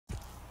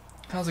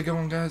How's it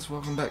going, guys?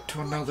 Welcome back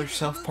to another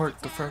South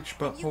Park the Fractured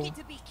Butthole.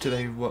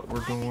 Today what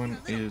we're doing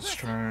is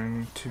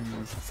trying to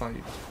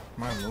fight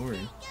my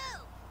Lori.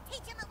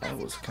 That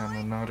was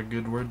kinda not a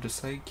good word to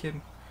say,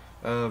 kid.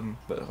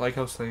 But like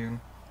I was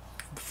saying,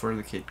 before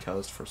the kid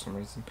cussed for some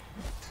reason.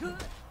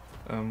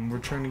 We're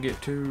trying to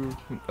get to,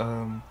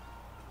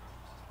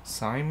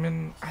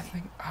 Simon,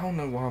 I don't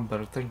know why,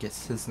 but I think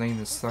his name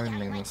is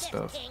Simon and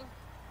stuff.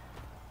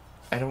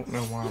 I don't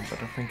know why,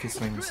 but I think his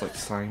name is like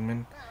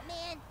Simon.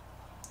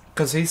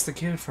 Cause he's the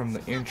kid from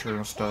the intro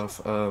and stuff,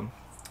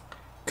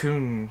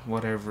 Coon,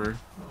 whatever.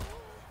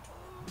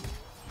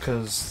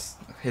 Cause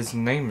his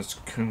name is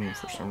Coon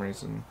for some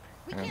reason.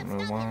 I don't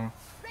know why.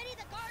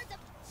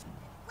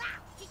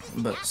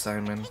 But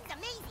Simon.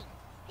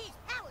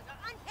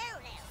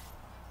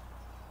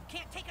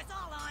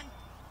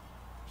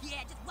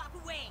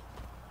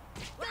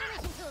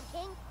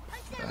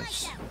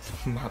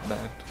 That's my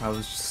bad. I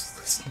was just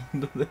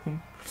listening to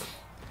them.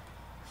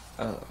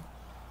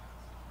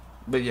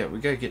 But yeah, we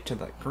gotta get to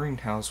that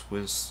greenhouse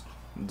with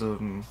the,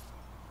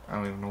 I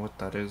don't even know what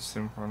that is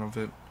in front of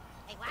it.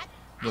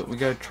 But we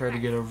gotta try to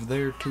get over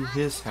there to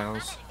his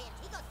house,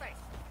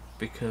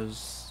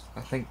 because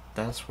I think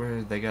that's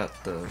where they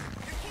got the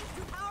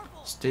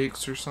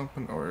sticks or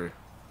something, or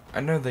I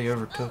know they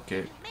overtook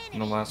it in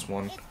the last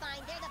one.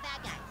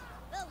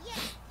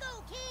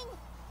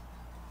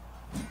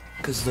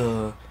 Cause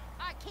the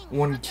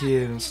one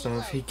kid and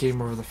stuff, he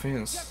came over the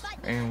fence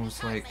and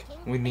was like,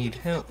 we need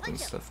help and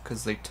stuff,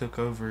 cause they took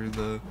over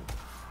the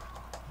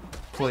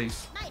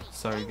place.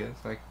 Sorry guys,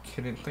 I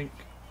couldn't think.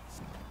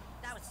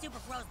 That was super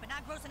gross, but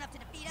not gross enough to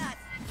defeat us.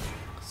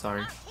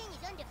 Sorry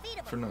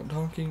for not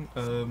talking.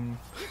 I don't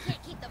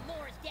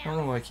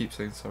know why I keep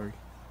saying sorry.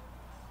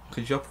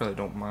 Cause y'all probably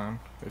don't mind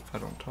if I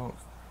don't talk.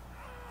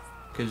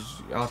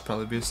 Cause I'd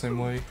probably be the same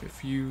way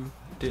if you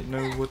didn't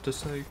know what to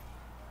say.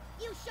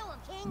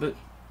 But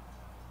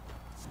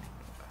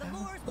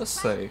let's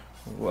say,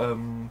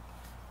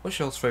 what's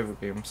y'all's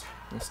favorite games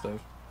and stuff?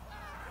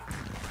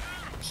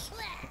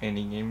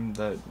 Any game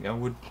that I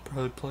would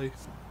probably play.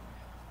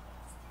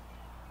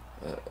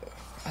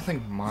 I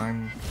think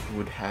mine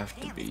would have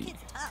to be,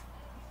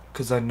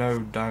 cause I know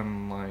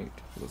Diamond Light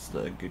was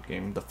the good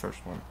game, the first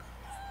one.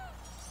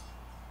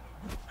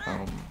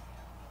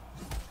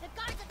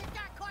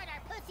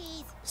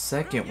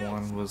 Second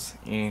one was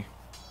eh.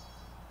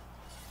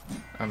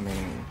 I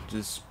mean,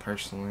 just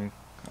personally,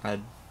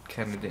 I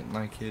kinda didn't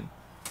like it.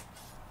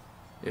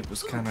 It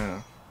was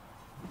kinda,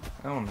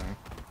 I don't know.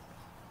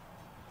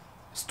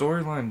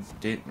 Storyline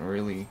didn't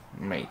really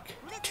make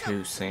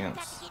too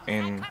sense,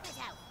 and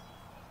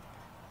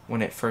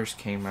when it first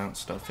came out and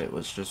stuff, it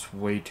was just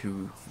way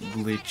too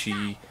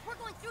glitchy.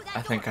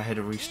 I think I had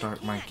to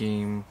restart my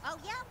game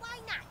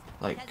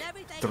like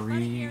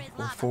 3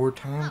 or 4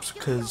 times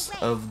because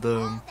of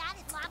the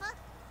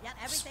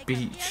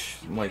speech,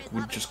 like,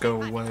 would just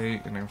go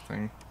away and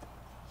everything.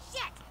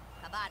 Shit!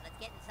 Come on, let's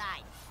get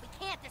inside. We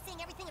can't. They're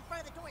seeing everything in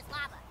front of the door is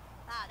lava.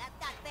 Oh, that's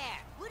not fair.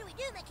 What do we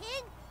do, my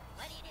king?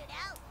 What do you do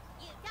now?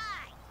 You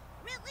die.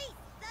 Release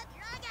the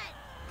dragon.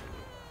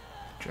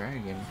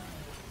 Dragon?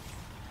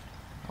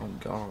 Oh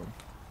god.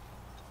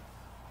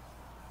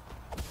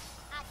 A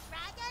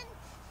dragon?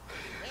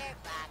 We're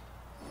fucked.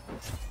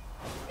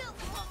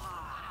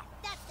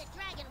 That's the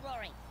dragon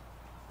roaring.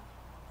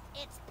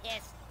 It's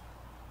pissed.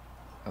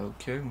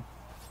 Okay.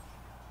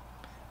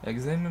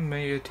 Examine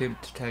may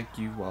attempt to attack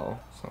you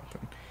while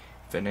something.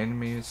 If an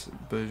enemy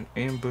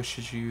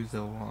ambushes you,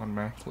 they'll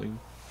automatically.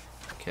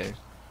 Okay.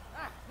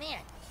 Oh,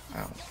 man.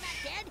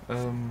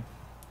 Ouch.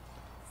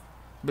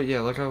 But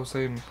yeah, like I was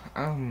saying,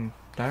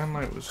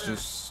 Dynamite was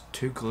just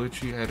too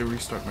glitchy. I had to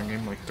restart my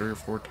game like 3 or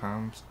 4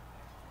 times.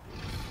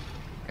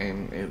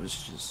 And it was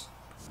just,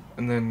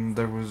 and then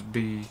there would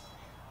be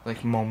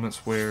like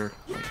moments where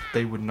like,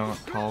 they would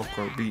not talk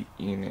or be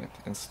in it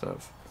and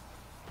stuff.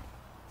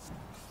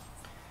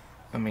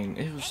 I mean,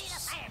 it was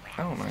just,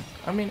 I don't know.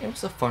 I mean, it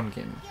was a fun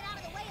game.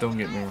 Don't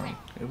get me wrong.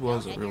 It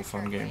was a real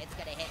fun game.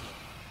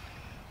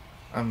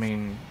 I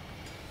mean,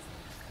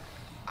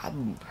 I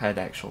had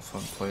actual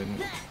fun playing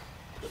it.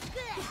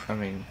 I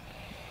mean,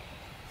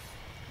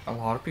 a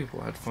lot of people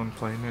had fun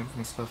playing it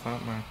and stuff, I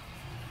don't know.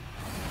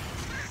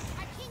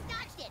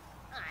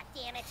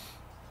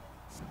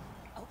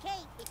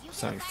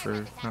 Sorry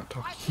for not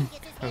talking.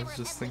 I was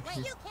just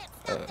thinking.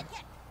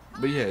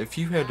 But yeah, if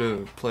you had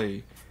to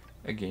play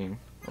a game.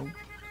 Oh,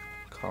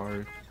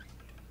 card.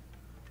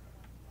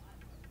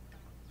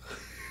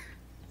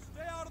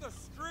 Stay out of the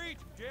street,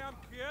 damn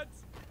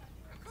kids.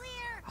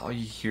 Clear. All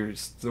you hear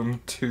is them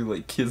 2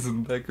 like kids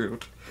in the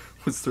background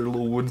with their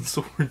little wooden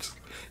swords.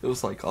 It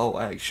was like all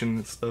action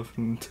and stuff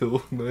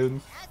until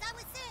then. As I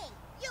was saying,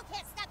 you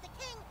can't stop the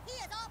king. He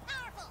is all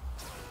powerful.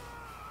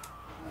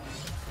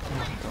 Oh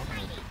my god.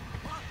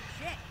 Oh,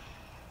 shit.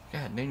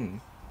 God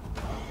dang.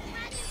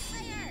 Dragon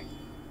Slayer.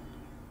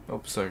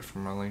 Oh, sorry for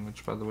my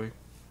language, by the way.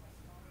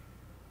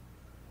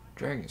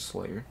 Dragon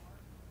Slayer.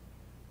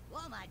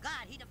 Oh my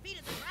god, he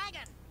defeated the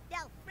dragon.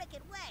 No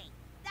frickin' way.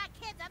 That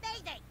kid's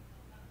amazing.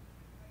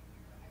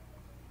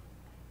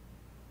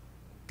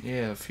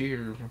 Yeah,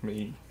 fear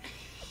me.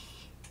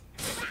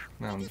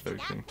 No, I'm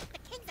joking. The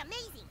king's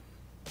amazing.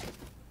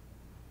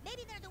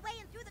 Maybe there's a way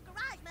in through the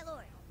garage, my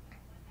lord.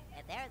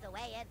 If there's a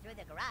way in through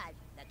the garage,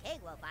 the king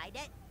will find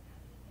it.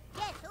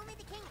 Yes, only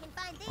the king can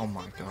find this Oh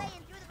my secret God. way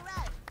in through the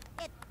garage.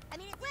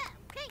 Well,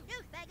 King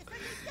Douchebag is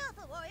certainly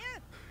skillful, warrior.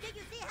 Did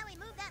you see how he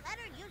moved that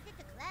ladder and used it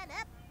to climb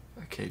up?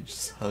 Okay,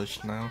 just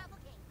hush now. Powerful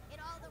king in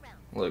all the realms.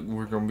 Look,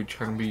 we're gonna be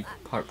trying to be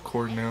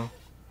popcorn now.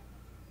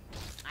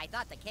 I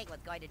thought the king was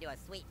going to do a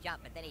sweet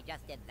jump, but then he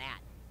just did that.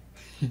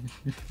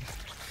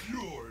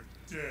 You're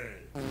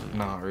dead.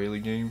 Not really,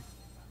 game.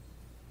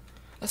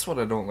 That's what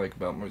I don't like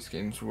about most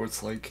games, where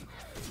it's like,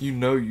 you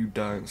know you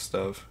die and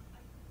stuff,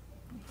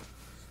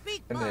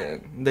 Speak and more.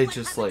 then they What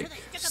just happened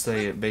like to the say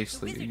Stick it of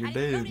basically, the wizard you're had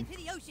it thrown dead. into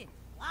the ocean.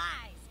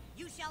 Lies!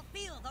 You shall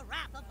feel the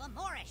wrath of the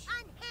Moorish.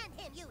 Unhand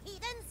him, you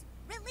heathens!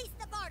 Release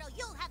the Bardo.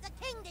 You'll have the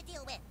king to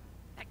deal with.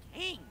 The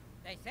king!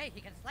 They say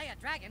he can slay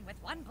a dragon with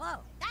one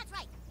blow. That's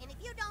right. And if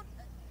you don't,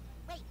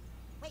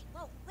 wait,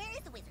 whoa, where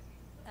is the wizard?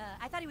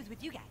 I thought he was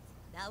with you guys.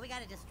 Now we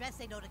got a distress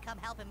signal to come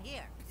help him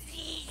here.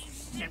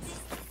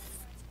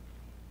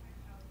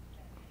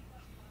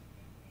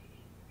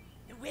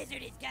 The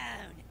wizard is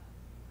gone.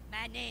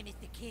 My name is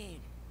the Coon.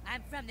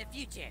 I'm from the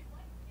future.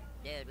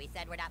 Dude, we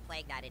said we're not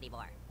playing that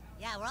anymore.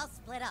 Yeah, we're all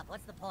split up.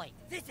 What's the point?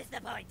 This is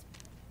the point.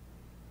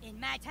 In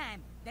my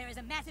time, there is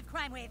a massive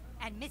crime wave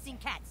and missing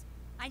cats.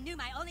 I knew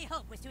my only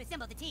hope was to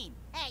assemble the team.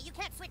 Hey, you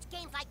can't switch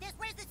games like this.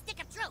 Where's the stick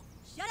of truth?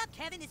 Shut up,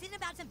 Kevin. This isn't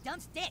about some dumb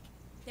stick.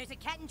 There's a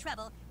cat in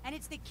trouble, and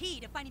it's the key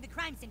to finding the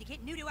crime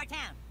syndicate new to our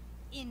town.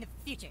 In the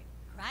future.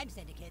 Crime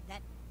syndicate?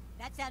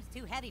 That sounds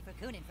too heavy for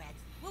Coon and friends.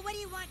 Well, what do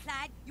you want,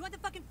 Clyde? You want the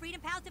fucking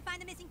Freedom Pals to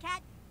find the missing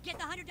cat? Get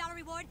the $100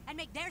 reward and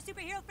make their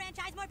superhero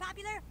franchise more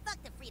popular?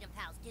 Fuck the Freedom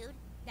Pals, dude.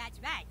 That's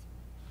right.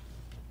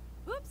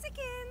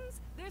 Oopsikins!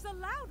 There's a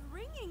loud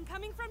ringing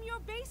coming from your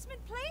basement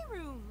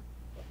playroom.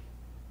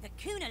 The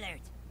Coon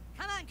alert.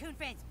 Come on, Coon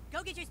friends.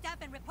 Go get your stuff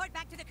and report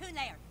back to the Coon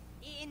lair.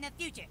 In the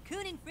future.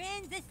 Coon and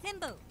friends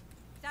assemble.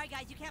 Sorry,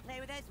 guys, you can't play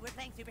with us. We're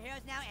playing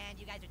superheroes now, and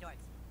you guys are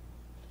dorks.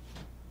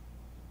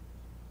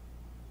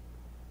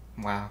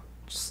 Wow,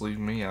 just leave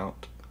me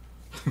out.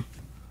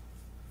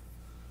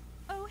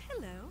 Oh,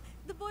 hello.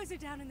 The boys are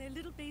down in their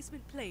little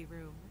basement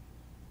playroom.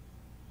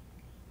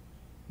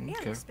 Okay.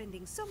 They're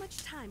spending so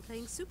much time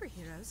playing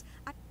superheroes.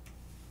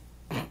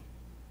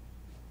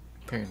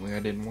 Apparently I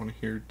didn't want to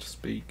hear it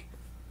speak.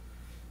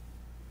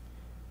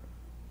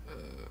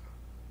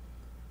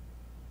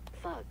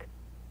 Fuck.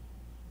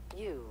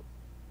 You,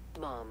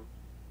 Mom.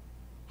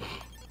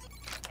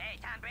 Hey,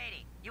 Tom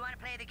Brady, you want to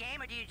play the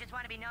game, or do you just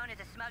want to be known as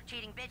a smug,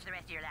 cheating bitch the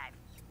rest of your life?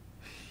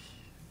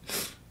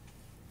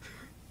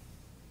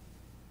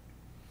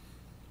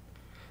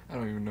 I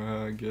don't even know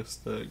how I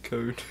guessed that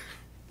code.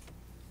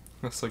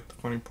 That's like the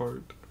funny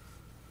part.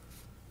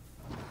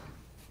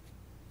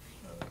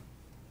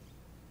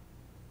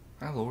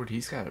 My lord,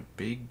 he's got a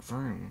big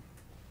room.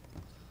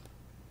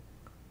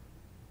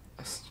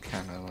 That's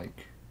kinda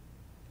like...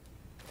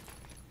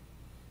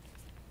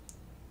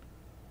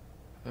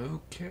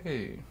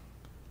 Okay.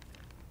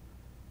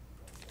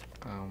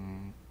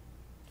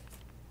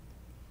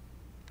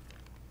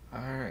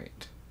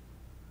 Alright.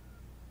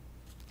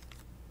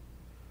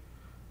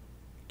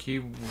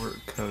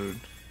 Keyword code.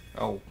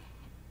 Oh.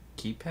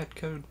 Keypad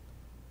code?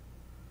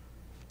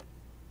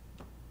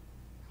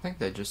 I think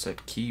that just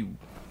said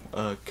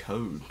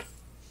code.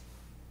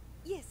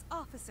 Yes,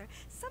 officer.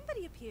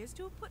 Somebody appears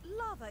to have put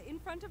lava in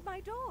front of my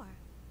door.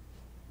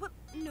 Well,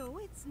 no,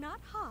 it's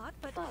not hot,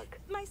 but Fuck.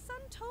 my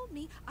son told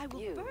me I will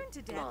You, burn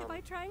to death if Mom.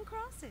 I try and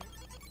cross it.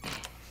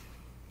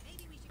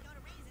 Maybe we should go to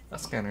Raisins.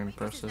 That's kinda This is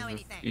impressive no if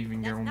anything.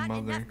 even your own That's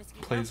not mother enough,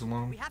 Mosquito. plays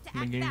along We have to in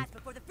the act game. fast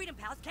before the Freedom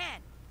Pals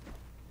can.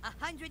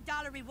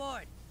 $100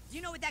 reward. Do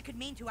you know what that could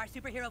mean to our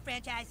superhero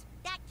franchise?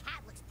 That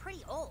cat looks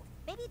pretty old.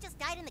 Maybe it just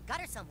died in the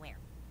gutter somewhere.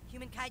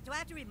 Humankind, do I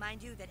have to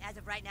remind you that as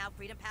of right now,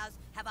 Freedom Pals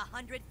have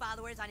 100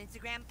 followers on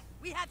Instagram?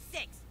 We have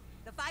 6.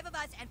 The 5 of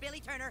us and Billy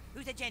Turner,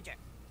 who's a ginger.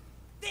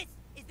 This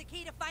is the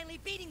key to finally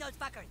beating those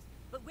fuckers.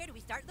 But where do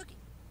we start looking?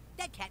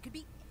 That cat could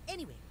be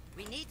anywhere.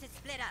 We need to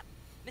split up.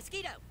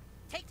 Mosquito,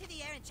 take to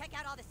the air and check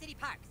out all the city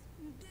parks.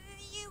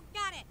 You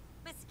got it.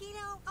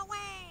 Mosquito,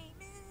 away.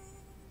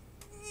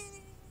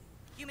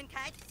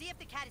 Humankind, see if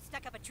the cat is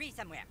stuck up a tree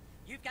somewhere.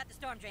 You've got the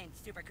storm drain,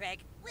 Super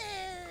Craig. Woo!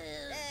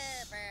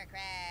 Super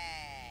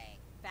Craig!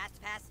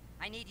 Fast Pass,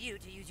 I need you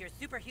to use your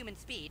superhuman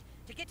speed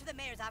to get to the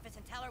mayor's office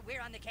and tell her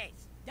we're on the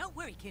case. Don't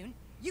worry, Coon.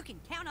 You can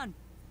count on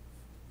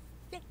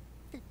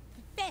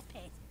Fast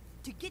Pass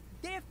to get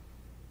there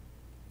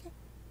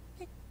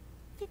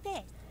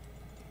fast.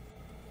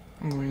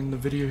 I'm going to end the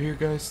video here,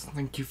 guys.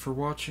 Thank you for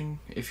watching.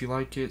 If you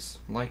like it,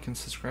 like and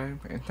subscribe.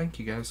 And thank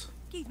you, guys.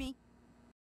 Excuse me.